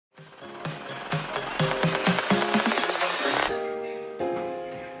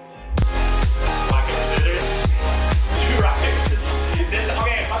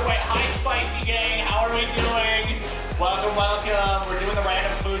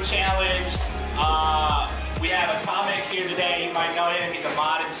food challenge. We have Atomic here today. You might know him. He's a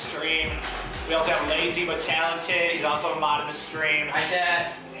mod in the stream. We also have Lazy but Talented. He's also a mod in the stream. Hi,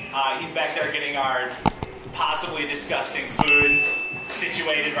 Chad. He's back there getting our possibly disgusting food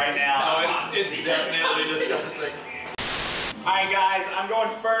situated right now. No, it's definitely disgusting. Alright guys, I'm going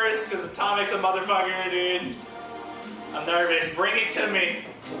first because Atomic's a motherfucker, dude. I'm nervous. Bring it to me.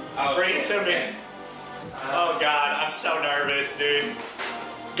 Bring it to me. Oh god, I'm so nervous, dude.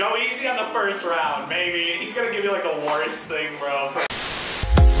 Go easy on the first round, maybe. He's gonna give you like the worst thing, bro.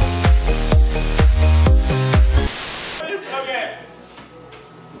 Okay.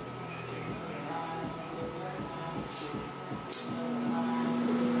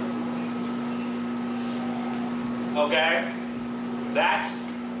 Okay.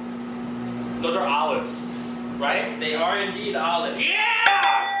 Those are olives, right? They are indeed olives. Yeah!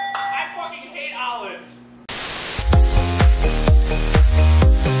 I fucking hate olives.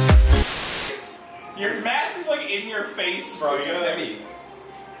 Your mask is like in your face, bro. You're heavy.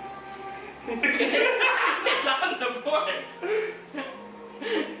 It's on the board.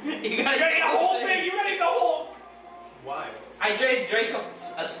 You gotta eat the whole thing. You gotta eat the whole. Why? I drank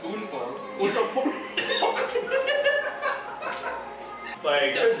a spoonful. What the fuck?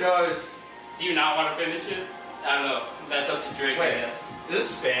 Like, it does. Do you not want to finish it? I don't know. That's up to Drake, I guess. Is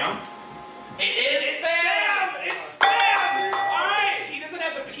this spam? It is spam! It's spam! Alright! He doesn't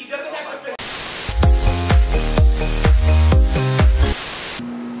have to finish.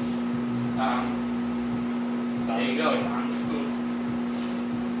 There you go. On the spoon.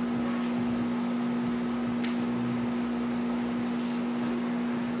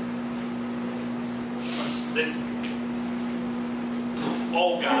 What's this?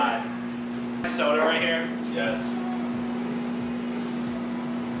 Oh god. Soda right here? Yes.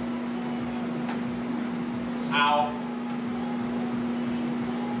 Ow.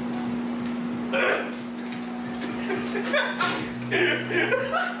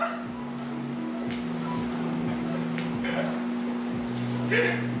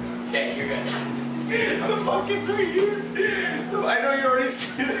 Okay, you're good. The bucket's right here. I know you already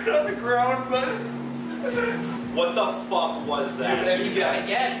seen it on the ground, but... What the fuck was that? You gotta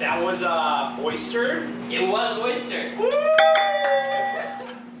guess. That was oyster? It was oyster. Woo!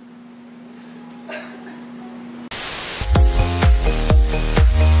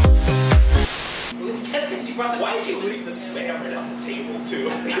 Why did you leave the spam right on the table too?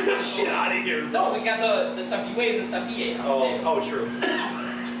 Get the shit out of here. No, we got the stuff you ate and the stuff he ate. Oh, true.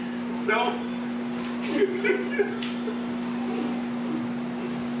 No.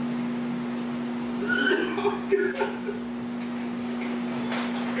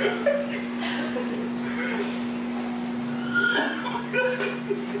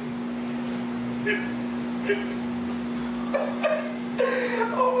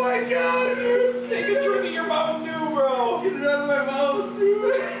 Oh my god, dude. Take a drink of your Mountain Dew, bro. Get it out of my mouth,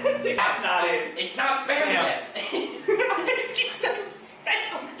 dude. That's not it. It's not spam yet. I just keep saying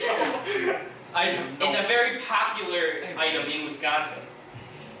spam, bro. It's a very popular item in Wisconsin.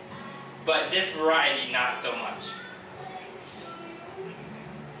 But this variety, not so much.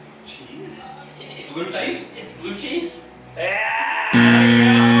 Cheese? It's blue cheese? It's blue cheese. Yeah!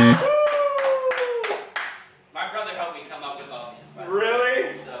 My brother helped me come up with all these.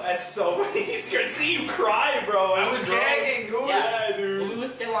 Really? So. That's so funny. He's gonna see you cry, bro. I was gagging. Oh, yeah, dude. We were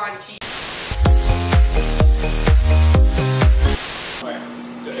still on cheese.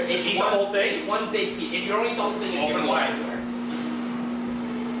 Eat the whole thing? It's one big piece. If you don't eat the whole thing, it's your life.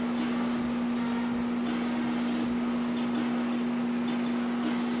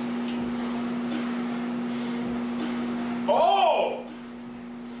 Oh!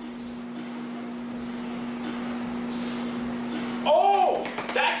 Oh!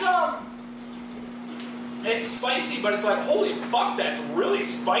 That's it's spicy, but it's like, holy fuck, that's really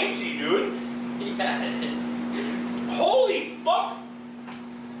spicy, dude. Yeah, it is. Holy fuck!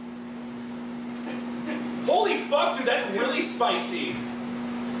 Holy fuck, dude, that's really spicy.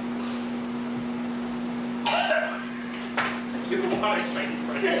 Your water's right in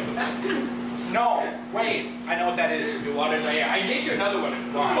front of you. No, wait, I know what that is. Your water's right here. I can get you another one if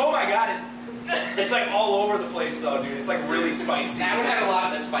you want. Oh my god, it's like all over the place though, dude. It's like really spicy. That one had a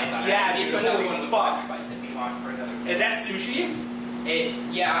lot of the spice on it. Yeah, I can get you dude, another holy one with fuck. more spice if you want for another. Is that sushi?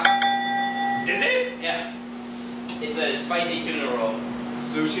 Yeah. Is it? Yeah. It's a spicy tuna roll.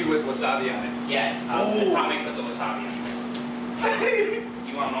 Sushi with wasabi on it. Yeah. Atomic with the wasabi on it.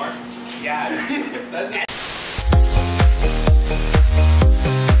 You want more? Yeah. That's it.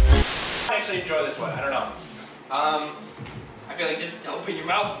 I actually enjoy this one. I don't know. I feel like just open your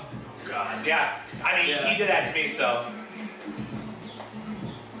mouth. God. Yeah. I mean, he did that to me, so.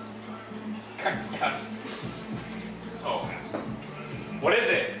 Oh. What is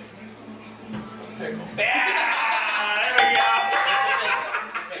it? Pickle. Yeah! There we go!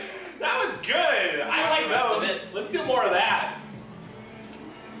 That was good! I like those. Let's do more of that.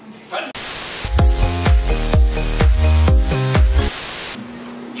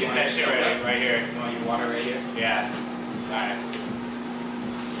 Get that shit right here. You want your water right here? Yeah. Alright.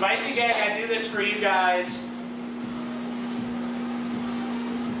 Spicy Gang, I do this for you guys.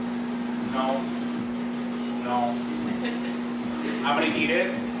 No. No. I'm gonna eat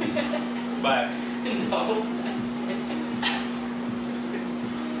it. But No.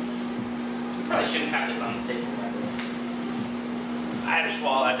 You probably shouldn't have this on the table. I had to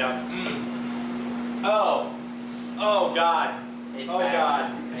swallow that down. Oh. Oh God. It's Oh bad.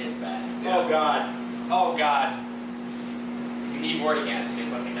 God. It's bad. Oh God. Oh God. If you need more to gas,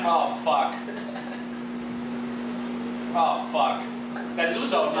 just let me know. Oh fuck. Oh fuck. That's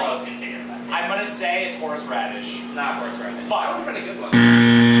so gross. I'm gonna say it's horseradish. It's not horseradish. Fuck. That would have been a good one.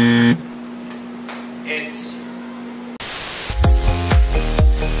 It's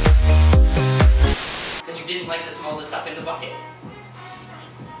Because you didn't like the smell of the stuff in the bucket.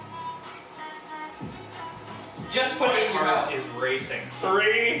 Just put it in your mouth. is racing.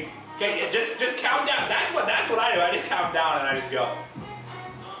 3. Okay, just count down. That's what I do. I just count down and I just go.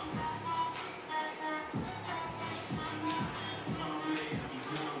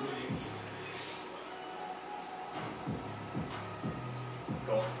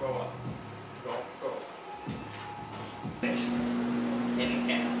 Go up. Go. Fish. In the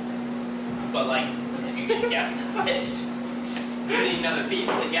can. But like, if you could guess the fish, you need another piece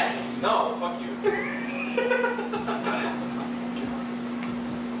to guess. No, fuck you.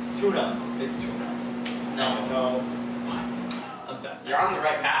 Tuna. It's tuna. No. No. I'm done. You're on the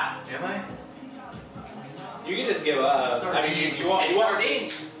right path. Am I? You can just give up. I mean, you want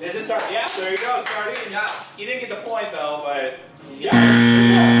sardines. Is it sardine? Yeah, there you go, sardine. Yeah. You didn't get the point though, but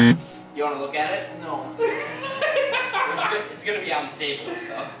yeah. You want to look at it? No. It's gonna be on the table,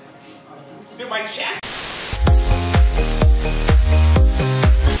 so. Dude, my chat.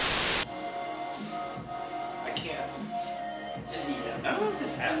 I can't. Just eat it. I don't know if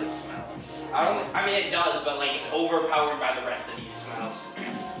this has a smell. I mean, it does, but like, it's overpowered by the rest of these smells.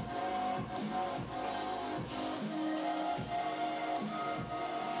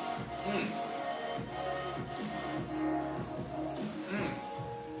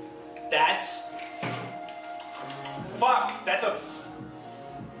 That's. Fuck. That's a.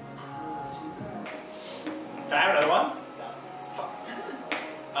 Can I have another one? Fuck.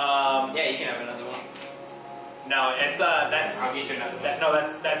 Yeah, you can have another one. No, it's that's. I'll get you another one. No,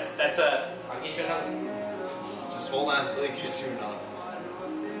 that's a. I'll get you another one. Just hold on until you kiss your nose.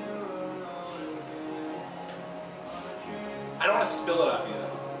 I don't want to spill it on you though.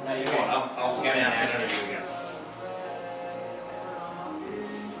 No, you won't. I'll get it after you again.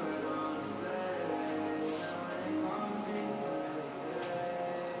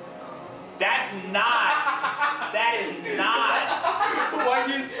 That's not. That is not. Why'd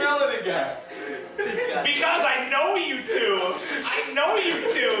you smell it again? Because I know you two. I know you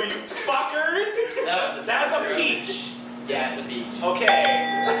two, you fuckers. That's a peach. Yeah, it's a peach.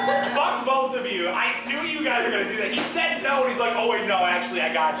 Okay. Fuck both of you. I knew you guys were gonna do that. He said no, and he's like, oh wait, no, actually,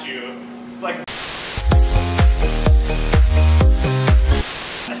 I got you. It's like.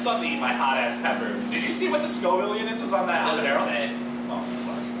 I still have to eat my hot ass pepper. Did you see what the Scoville units was on that habanero? Oh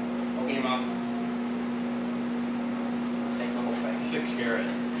fuck. Open your mouth. Say the whole thing. Kick carrot.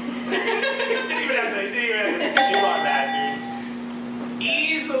 didn't even have to chew on that, dude.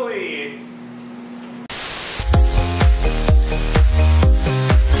 Easily.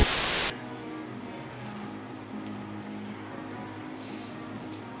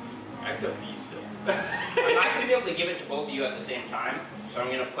 I have to pee still. I'm not going to be able to give it to both of you at the same time, so I'm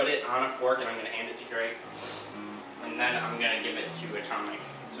going to put it on a fork and I'm going to hand it to Drake. And then I'm going to give it to Atomic,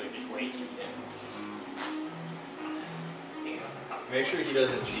 so just wait to eat it. Make sure he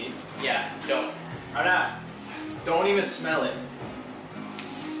doesn't cheat. Yeah, don't. Or not. Don't even smell it.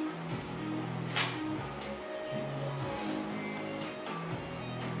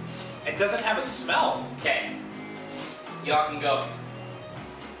 It doesn't have a smell. Okay. Y'all can go.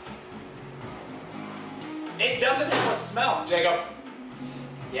 It doesn't have a smell. Jacob.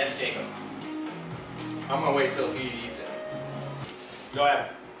 Yes, Jacob. I'm gonna wait till he eats it. Go ahead.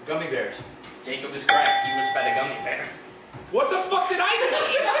 Gummy bears. Jacob is correct. He was fed a gummy bear. What the fuck did I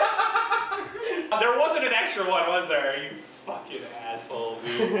do? There wasn't an extra one, was there? You fucking asshole,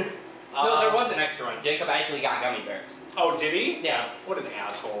 dude. No, there was an extra one. Jacob actually got gummy bears. Oh, did he? Yeah. What an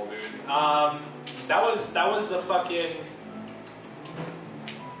asshole, dude. That was the fucking.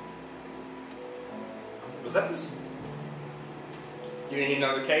 Was that this? You need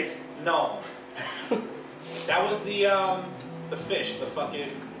another case? No. That was the fish, the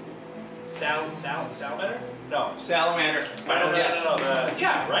fucking salamander? No. Salamander. No.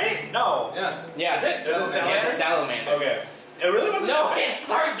 Yeah, right? No. Yeah. Yeah. Is it? Is it salamander? Yeah, it's salamander. Okay. It really wasn't. No, it's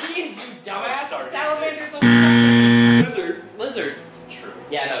sardines, you dumbass. Sardines. Salamander's a fucking Lizard. lizard. True.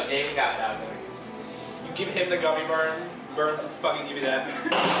 Yeah, no, Dave got that. You give him the gummy burn. Burn fucking give you that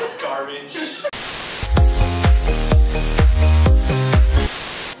garbage.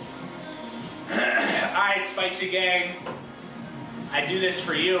 Alright, Spicy Gang. I do this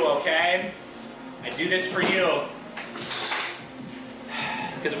for you, okay? I do this for you.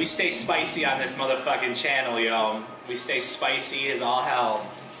 Because we stay spicy on this motherfucking channel, yo. We stay spicy as all hell.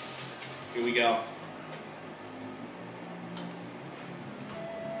 Here we go.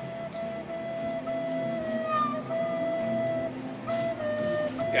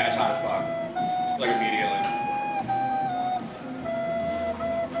 Yeah, it's hot as fuck. Like immediately.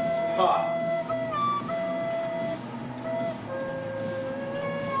 Huh.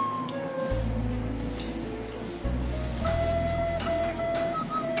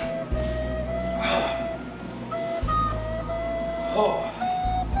 Oh.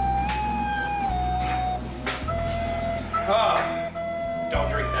 Oh. Don't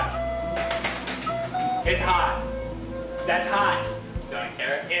drink that. It's hot. That's hot. Don't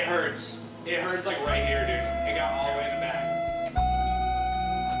care. It hurts. It hurts like right here, dude. It got all the way in the back.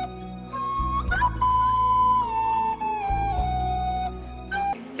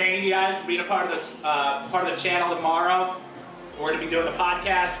 Thank you guys for being a part of this part of the channel tomorrow. We're gonna be doing the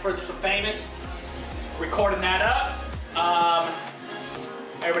podcast for the famous, recording that up.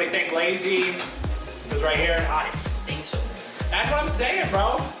 Everybody thank Lazy. It was right here. God, it stinks so good. That's what I'm saying,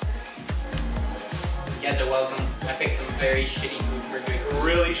 bro. You guys are welcome. I picked some very shitty food for you.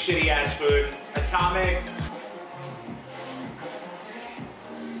 Really shitty ass food. Atomic.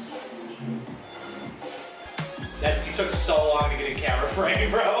 That you took so long to get in camera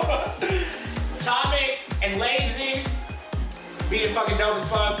frame, bro. Atomic and Lazy. Being fucking dope as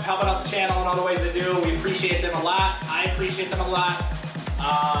fuck, helping out the channel in all the ways they do. We appreciate them a lot. I appreciate them a lot.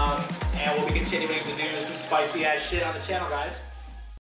 And we'll be continuing to do some spicy ass shit on the channel, guys.